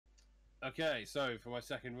Okay, so for my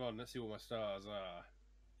second run, let's see what my stars are.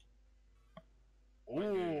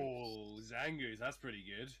 Oh, Zangoose, that's pretty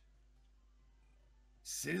good.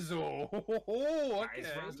 Sizzle. Oh, okay.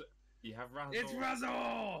 You have Razzle. It's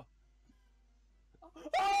Razzle.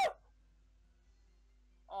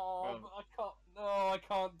 Oh, Well, but I can't. No, I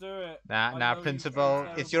can't do it. Nah, principal.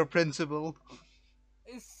 It's your principal.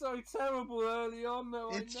 It's so terrible early on, though.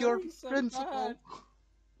 It's I know your he's so principal. bad.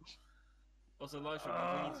 Also,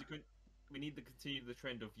 Elisha, we need to continue the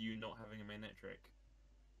trend of you not having a main trick.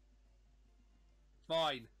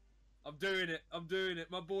 Fine. I'm doing it. I'm doing it.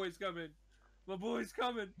 My boy's coming. My boy's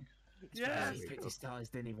coming. Yes. He picked his stars,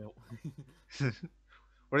 didn't he, Will?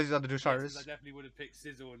 What is the other two Yes, stars? I definitely would have picked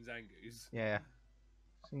Sizzle and Zangoose. Yeah.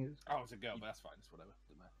 Oh, it's a girl, but that's fine. It's whatever.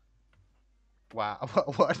 Doesn't matter.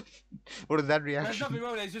 Wow. What? What is that reaction? There's nothing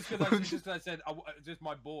wrong with it. It's just because I said, just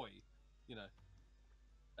my boy. You know.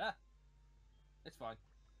 Ah. It's fine.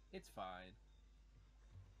 It's fine.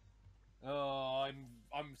 Oh,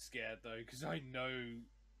 I'm scared though because I know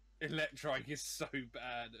Electrike is so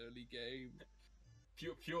bad early game.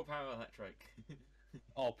 Pure power Electrike.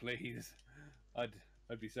 Oh please, I'd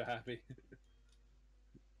be so happy.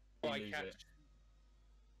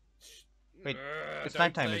 Wait, it's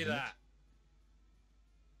nighttime, isn't it?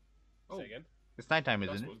 Oh, say again? It's nighttime,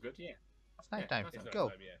 isn't it? was good, yeah. It's nighttime. Yeah, Go.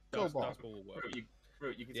 Nighttime, yeah. Go, Dust ball. ball will work. Bro,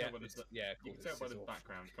 you can Yeah, tell by the yeah, you cool, can tell by the sizzle.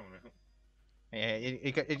 background. Come on, Will. Yeah,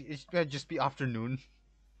 it's gonna just be afternoon.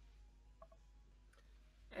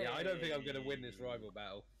 Yeah, I don't think I'm gonna win this rival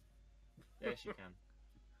battle. Yes, you can.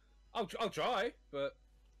 I'll try, but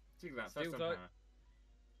Do that. Feels First like- time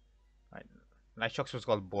Right. Lightshock's was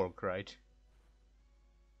called Borg, right?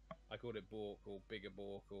 I called it Bork or Bigger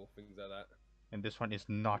Bork or things like that. And this one is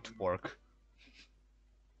not Borg.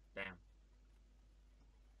 Damn.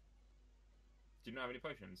 Do you not have any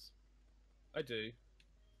potions? I do.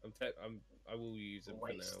 I will use them for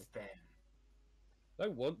now. Waste them. I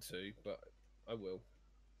don't want to, but I will.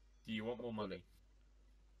 Do you want more money?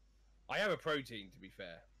 I have a protein, to be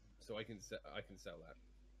fair, so I can sell that.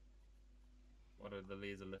 What are the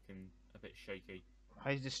leads are looking a bit shaky?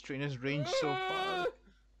 Why is this trainer's range so far?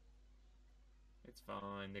 It's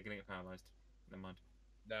fine. They're gonna get paralyzed. Never mind.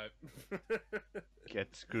 No.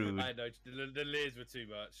 Get screwed. I know the leers were too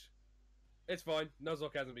much. It's fine.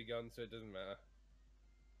 Nuzlocke hasn't begun, so it doesn't matter.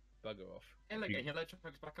 Bugger off. Hey, look,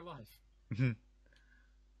 Electrike's back alive.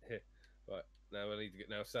 Right, now I need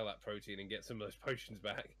to sell that protein and get some of those potions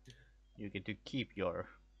back. You get to keep your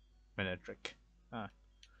trick.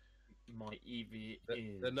 My EV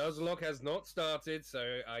is. The Nuzlocke has not started,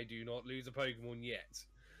 so I do not lose a Pokemon yet.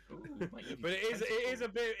 Ooh, my EV But it is tentacle.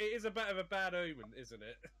 a bit of a bad omen, isn't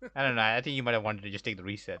it? I don't know. I think you might have wanted to just take the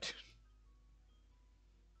reset.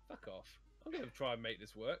 Fuck off. I'm going to try and make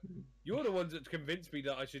this work. You're the ones that convinced me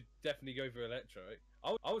that I should definitely go for Electrike.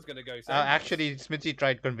 I was going to go... Actually, Smithy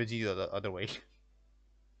tried convincing you the other way.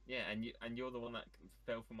 Yeah, and you're the one that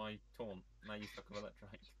fell for my taunt. Now you're stuck with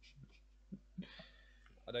Electrike.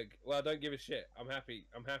 I don't give a shit. I'm happy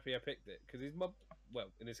I picked it. Because he's my... Well,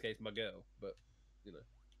 in this case, my girl. But, you know.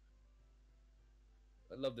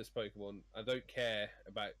 I love this Pokemon. I don't care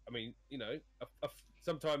about... I mean, you know,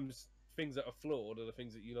 sometimes things that are flawed are the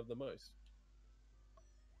things that you love the most.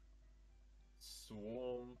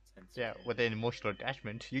 Swarm tentacle. Yeah, with an emotional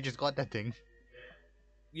attachment. You just got that thing.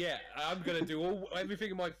 Yeah, I'm gonna do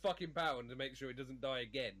everything in my fucking power to make sure it doesn't die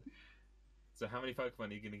again. So how many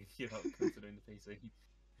Pokemon are you gonna give up considering the PC?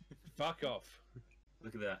 Fuck off.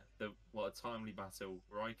 Look at that. What a timely battle.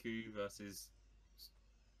 Raikou versus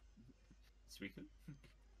Suicune.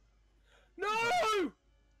 No!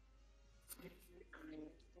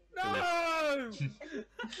 No!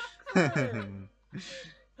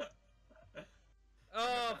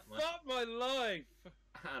 Oh, fuck my life!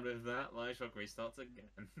 And with that, Lightshock restarts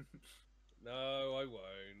again. No, I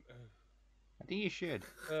won't. I think you should.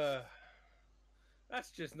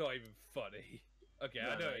 That's just not even funny. Okay, No,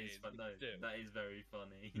 I know that it is is. fun- no, Still. that is very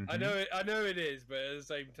funny. Mhm. I know it is, but at the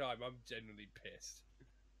same time, I'm genuinely pissed.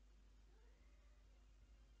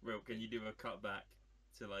 Real, can you do a cutback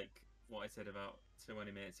to like what I said about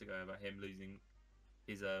 20 minutes ago about him losing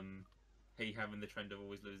his he having the trend of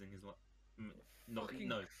always losing his Fucking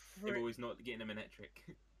him prick. always not getting a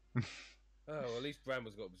metric. Oh, well, at least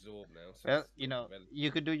Bramwell's got absorbed now. So Well, it's you know, relevant.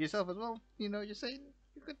 you could do it yourself as well. You know, just saying.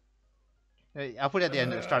 You could. I'll put it at the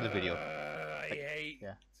end, start of the video. I hate.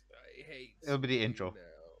 Yeah. I hate. It'll be the you intro.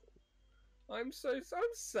 now. I'm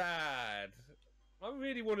sad. I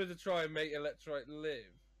really wanted to try and make Electrike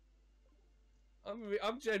live.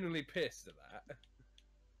 I'm genuinely pissed at that.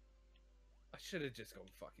 I should have just gone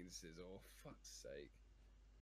fucking Sizzle. Fuck's sake.